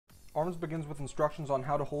ARMS begins with instructions on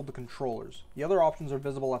how to hold the controllers. The other options are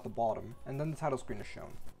visible at the bottom, and then the title screen is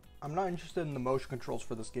shown. I'm not interested in the motion controls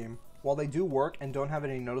for this game. While they do work and don't have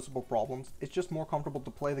any noticeable problems, it's just more comfortable to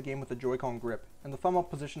play the game with the Joy-Con grip, and the thumb up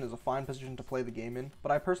position is a fine position to play the game in,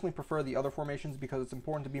 but I personally prefer the other formations because it's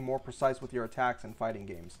important to be more precise with your attacks in fighting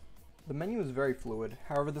games. The menu is very fluid,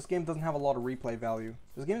 however this game doesn't have a lot of replay value.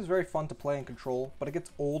 This game is very fun to play and control, but it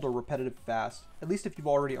gets old or repetitive fast, at least if you've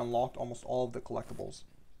already unlocked almost all of the collectibles.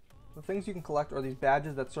 The things you can collect are these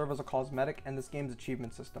badges that serve as a cosmetic and this game's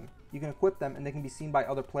achievement system. You can equip them and they can be seen by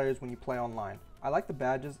other players when you play online. I like the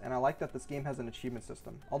badges and I like that this game has an achievement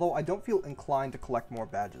system, although I don't feel inclined to collect more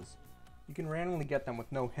badges. You can randomly get them with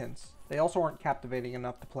no hints. They also aren't captivating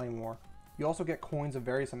enough to play more. You also get coins of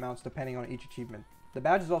various amounts depending on each achievement. The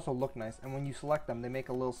badges also look nice, and when you select them they make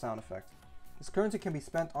a little sound effect. This currency can be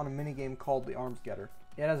spent on a minigame called the Arms Getter.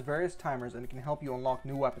 It has various timers and it can help you unlock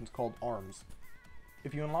new weapons called arms.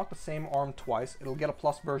 If you unlock the same arm twice, it'll get a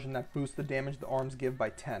plus version that boosts the damage the arms give by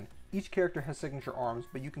 10. Each character has signature arms,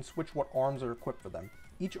 but you can switch what arms are equipped for them.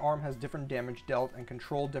 Each arm has different damage dealt and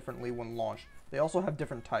controlled differently when launched. They also have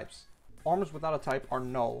different types. Arms without a type are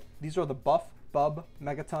null. These are the Buff, Bub,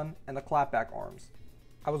 Megaton, and the Clapback arms.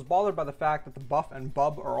 I was bothered by the fact that the Buff and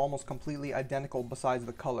Bub are almost completely identical besides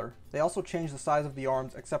the color. They also change the size of the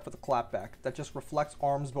arms except for the Clapback, that just reflects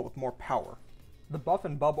arms but with more power. The Buff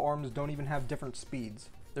and Bub arms don't even have different speeds.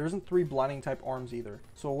 There isn't 3 blinding type arms either,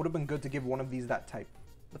 so it would have been good to give one of these that type.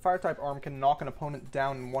 The Fire type arm can knock an opponent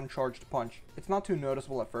down in one charged punch. It's not too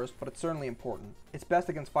noticeable at first, but it's certainly important. It's best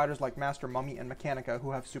against fighters like Master Mummy and Mechanica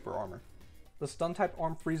who have super armor. The Stun type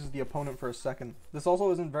arm freezes the opponent for a second. This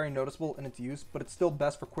also isn't very noticeable in its use, but it's still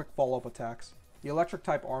best for quick follow-up attacks. The Electric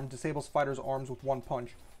type arm disables fighters' arms with one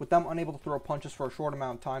punch. With them unable to throw punches for a short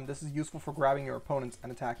amount of time, this is useful for grabbing your opponents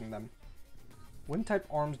and attacking them. Wind type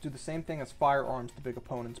arms do the same thing as fire arms to big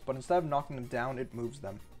opponents, but instead of knocking them down, it moves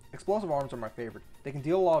them. Explosive arms are my favorite. They can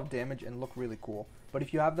deal a lot of damage and look really cool, but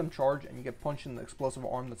if you have them charged and you get punched in the explosive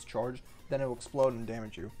arm that's charged, then it will explode and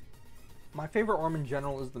damage you. My favorite arm in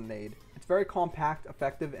general is the Nade. It's very compact,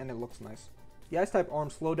 effective, and it looks nice. The Ice type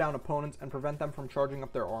arms slow down opponents and prevent them from charging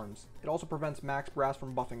up their arms. It also prevents Max Brass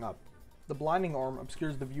from buffing up. The Blinding arm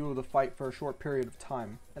obscures the view of the fight for a short period of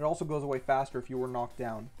time, and it also goes away faster if you were knocked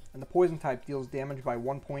down. And the Poison type deals damage by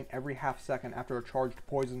 1 point every half second after a charged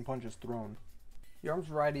poison punch is thrown. The arms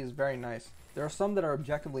variety is very nice. There are some that are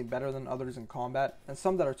objectively better than others in combat, and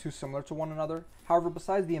some that are too similar to one another. However,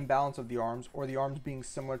 besides the imbalance of the arms, or the arms being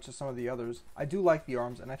similar to some of the others, I do like the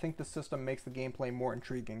arms, and I think this system makes the gameplay more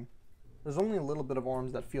intriguing. There's only a little bit of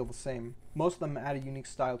arms that feel the same. Most of them add a unique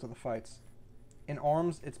style to the fights. In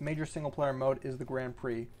ARMS, its major single-player mode is the Grand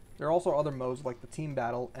Prix. There are also other modes like the Team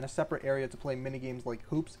Battle, and a separate area to play minigames like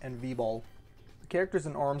Hoops and V-Ball. The characters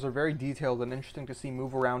in ARMS are very detailed and interesting to see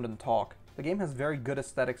move around and talk. The game has very good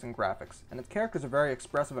aesthetics and graphics, and its characters are very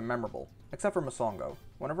expressive and memorable, except for Masongo.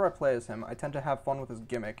 Whenever I play as him, I tend to have fun with his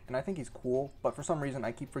gimmick, and I think he's cool, but for some reason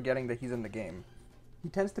I keep forgetting that he's in the game. He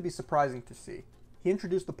tends to be surprising to see. He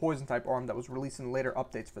introduced the Poison type arm that was released in later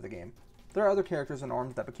updates for the game. There are other characters in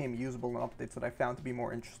ARMS that became usable in updates that I found to be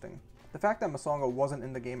more interesting. The fact that Masongo wasn't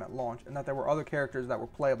in the game at launch, and that there were other characters that were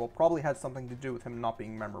playable probably had something to do with him not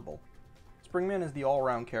being memorable. Springman is the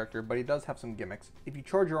all-around character, but he does have some gimmicks. If you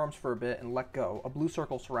charge your arms for a bit and let go, a blue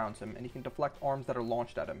circle surrounds him, and he can deflect arms that are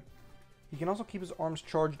launched at him. He can also keep his arms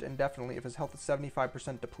charged indefinitely if his health is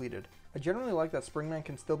 75% depleted. I generally like that Springman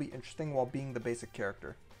can still be interesting while being the basic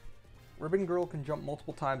character. Ribbon Girl can jump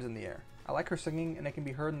multiple times in the air. I like her singing, and it can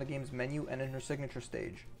be heard in the game's menu and in her signature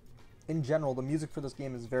stage. In general, the music for this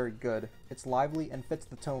game is very good. It's lively and fits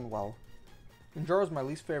the tone well. Ninjara is my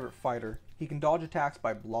least favorite fighter. He can dodge attacks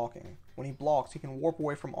by blocking. When he blocks, he can warp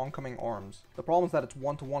away from oncoming arms. The problem is that it's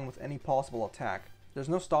one-to-one with any possible attack. There's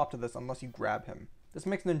no stop to this unless you grab him. This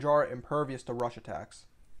makes Ninjara impervious to rush attacks.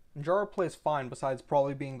 Ninjara plays fine besides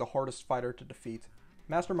probably being the hardest fighter to defeat.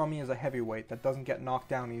 Master Mummy is a heavyweight that doesn't get knocked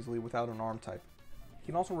down easily without an arm type. He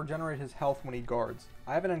can also regenerate his health when he guards.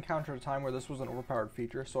 I haven't encountered a time where this was an overpowered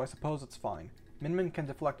feature, so I suppose it's fine. Min Min can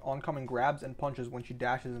deflect oncoming grabs and punches when she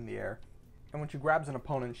dashes in the air. And when she grabs an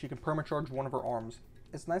opponent, she can permacharge one of her arms.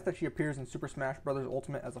 It's nice that she appears in Super Smash Bros.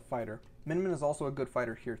 Ultimate as a fighter. Min Min is also a good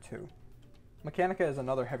fighter here too. Mechanica is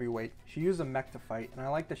another heavyweight. She uses a mech to fight, and I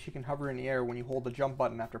like that she can hover in the air when you hold the jump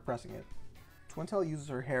button after pressing it. Twintail uses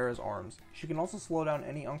her hair as arms. She can also slow down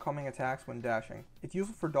any oncoming attacks when dashing. It's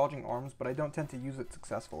useful for dodging arms, but I don't tend to use it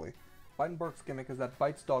successfully. Bite and Bark's gimmick is that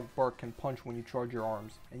Bite's dog Bark can punch when you charge your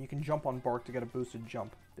arms, and you can jump on Bark to get a boosted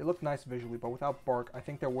jump. They look nice visually, but without Bark, I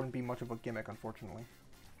think there wouldn't be much of a gimmick, unfortunately.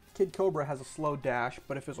 Kid Cobra has a slow dash,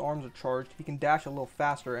 but if his arms are charged, he can dash a little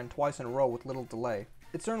faster and twice in a row with little delay.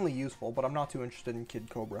 It's certainly useful, but I'm not too interested in Kid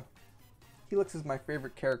Cobra. Helix is my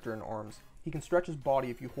favorite character in ARMS. He can stretch his body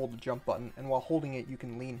if you hold the jump button, and while holding it you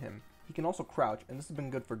can lean him. He can also crouch, and this has been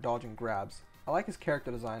good for dodging grabs. I like his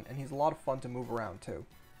character design, and he's a lot of fun to move around too.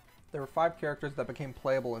 There were 5 characters that became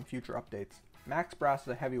playable in future updates. Max Brass is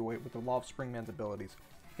a heavyweight with a lot of Springman's abilities.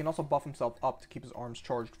 He can also buff himself up to keep his arms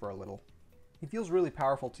charged for a little. He feels really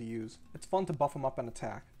powerful to use. It's fun to buff him up and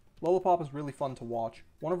attack. Lollipop is really fun to watch.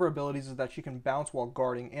 One of her abilities is that she can bounce while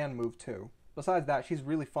guarding and move too. Besides that, she's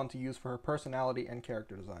really fun to use for her personality and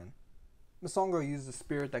character design. Misongo uses a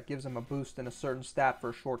spirit that gives him a boost in a certain stat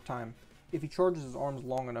for a short time. If he charges his arms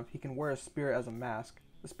long enough, he can wear a spirit as a mask.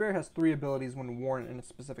 The spirit has 3 abilities when worn in a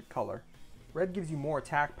specific color. Red gives you more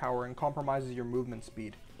attack power and compromises your movement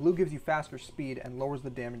speed. Blue gives you faster speed and lowers the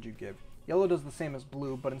damage you give. Yellow does the same as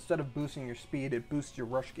blue, but instead of boosting your speed, it boosts your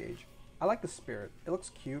rush gauge. I like the spirit. It looks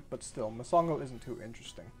cute, but still, Misongo isn't too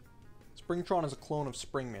interesting. Springtron is a clone of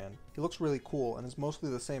Springman. He looks really cool and is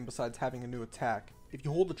mostly the same besides having a new attack. If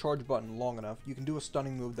you hold the charge button long enough, you can do a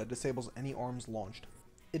stunning move that disables any arms launched.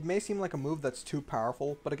 It may seem like a move that's too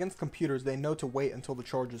powerful, but against computers they know to wait until the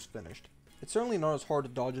charge is finished. It's certainly not as hard to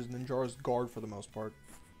dodge as Ninjara's guard for the most part.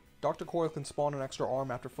 Dr. Coil can spawn an extra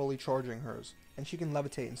arm after fully charging hers, and she can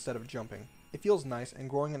levitate instead of jumping. It feels nice, and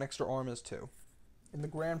growing an extra arm is too. In the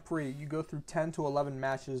Grand Prix, you go through 10 to 11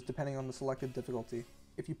 matches depending on the selected difficulty.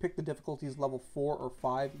 If you pick the difficulties level 4 or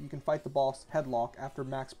 5, you can fight the boss Headlock after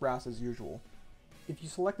Max Brass as usual. If you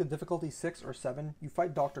select the difficulty 6 or 7, you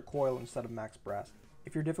fight Dr. Coil instead of Max Brass.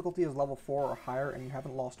 If your difficulty is level 4 or higher and you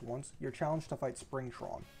haven't lost once, you're challenged to fight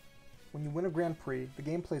Springtron. When you win a Grand Prix, the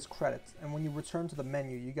game plays credits, and when you return to the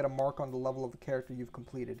menu, you get a mark on the level of the character you've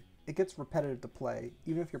completed. It gets repetitive to play,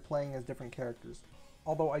 even if you're playing as different characters.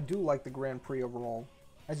 Although I do like the Grand Prix overall.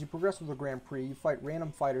 As you progress with the Grand Prix, you fight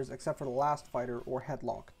random fighters except for the last fighter or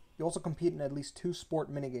Headlock. You also compete in at least 2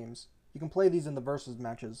 sport minigames. You can play these in the versus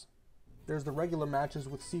matches. There's the regular matches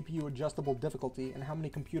with CPU adjustable difficulty and how many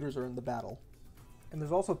computers are in the battle. And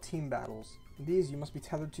there's also team battles. In these, you must be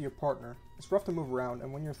tethered to your partner. It's rough to move around,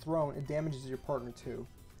 and when you're thrown, it damages your partner too.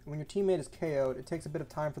 And when your teammate is KO'd, it takes a bit of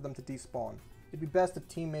time for them to despawn. It'd be best if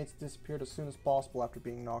teammates disappeared as soon as possible after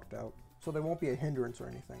being knocked out, so they won't be a hindrance or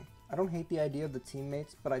anything. I don't hate the idea of the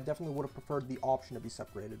teammates, but I definitely would have preferred the option to be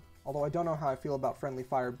separated. Although I don't know how I feel about friendly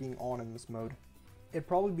fire being on in this mode. It'd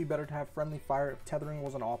probably be better to have friendly fire if tethering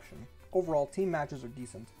was an option. Overall, team matches are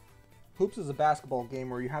decent. Hoops is a basketball game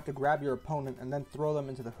where you have to grab your opponent and then throw them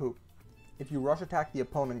into the hoop. If you rush attack the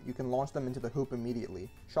opponent, you can launch them into the hoop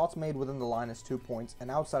immediately. Shots made within the line is 2 points,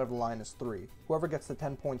 and outside of the line is 3. Whoever gets to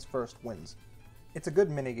 10 points first wins. It's a good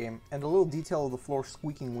minigame, and the little detail of the floor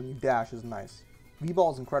squeaking when you dash is nice.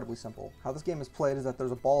 V-ball is incredibly simple. How this game is played is that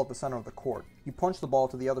there's a ball at the center of the court. You punch the ball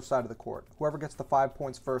to the other side of the court. Whoever gets the 5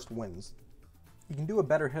 points first wins. You can do a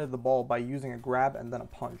better hit of the ball by using a grab and then a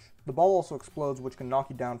punch. The ball also explodes, which can knock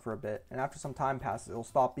you down for a bit, and after some time passes it will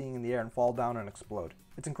stop being in the air and fall down and explode.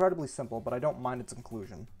 It's incredibly simple, but I don't mind its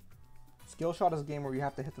inclusion. Skillshot is a game where you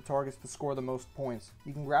have to hit the targets to score the most points.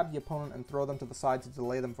 You can grab the opponent and throw them to the side to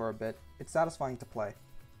delay them for a bit. It's satisfying to play.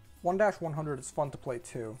 1-100 is fun to play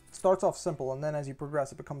too. It starts off simple, and then as you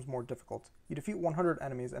progress it becomes more difficult. You defeat 100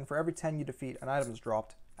 enemies, and for every 10 you defeat, an item is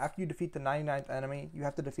dropped. After you defeat the 99th enemy, you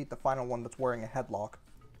have to defeat the final one that's wearing a headlock.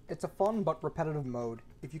 It's a fun but repetitive mode.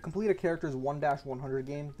 If you complete a character's 1-100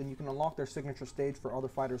 game, then you can unlock their signature stage for other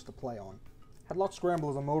fighters to play on. Headlock Scramble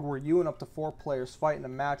is a mode where you and up to 4 players fight in a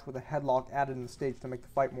match with a headlock added in the stage to make the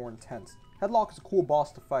fight more intense. Headlock is a cool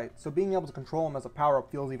boss to fight, so being able to control him as a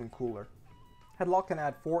power-up feels even cooler. Headlock can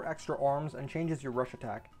add 4 extra arms and changes your rush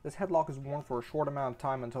attack. This headlock is worn for a short amount of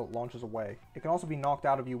time until it launches away. It can also be knocked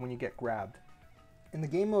out of you when you get grabbed. In the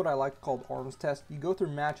game mode I like called Arms Test, you go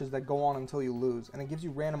through matches that go on until you lose, and it gives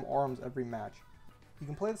you random arms every match. You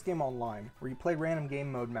can play this game online, where you play random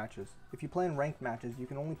game mode matches. If you play in ranked matches, you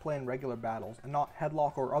can only play in regular battles, and not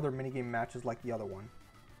headlock or other minigame matches like the other one.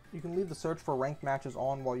 You can leave the search for ranked matches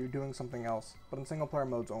on while you're doing something else, but in single player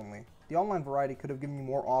modes only. The online variety could have given you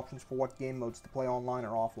more options for what game modes to play online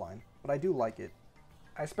or offline, but I do like it.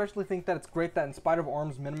 I especially think that it's great that in spite of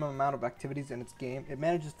ARM's minimum amount of activities in its game, it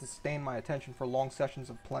manages to sustain my attention for long sessions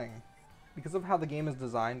of playing. Because of how the game is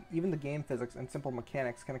designed, even the game physics and simple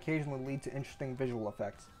mechanics can occasionally lead to interesting visual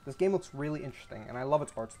effects. This game looks really interesting, and I love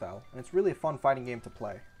its art style, and it's really a fun fighting game to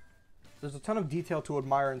play. There's a ton of detail to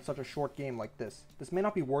admire in such a short game like this. This may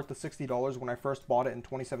not be worth the $60 when I first bought it in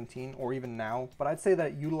 2017, or even now, but I'd say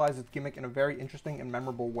that it utilizes its gimmick in a very interesting and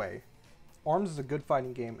memorable way. ARMS is a good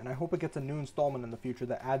fighting game, and I hope it gets a new installment in the future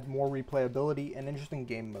that adds more replayability and interesting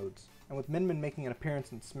game modes. And with Min Min making an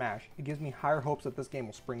appearance in Smash, it gives me higher hopes that this game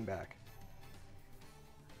will spring back.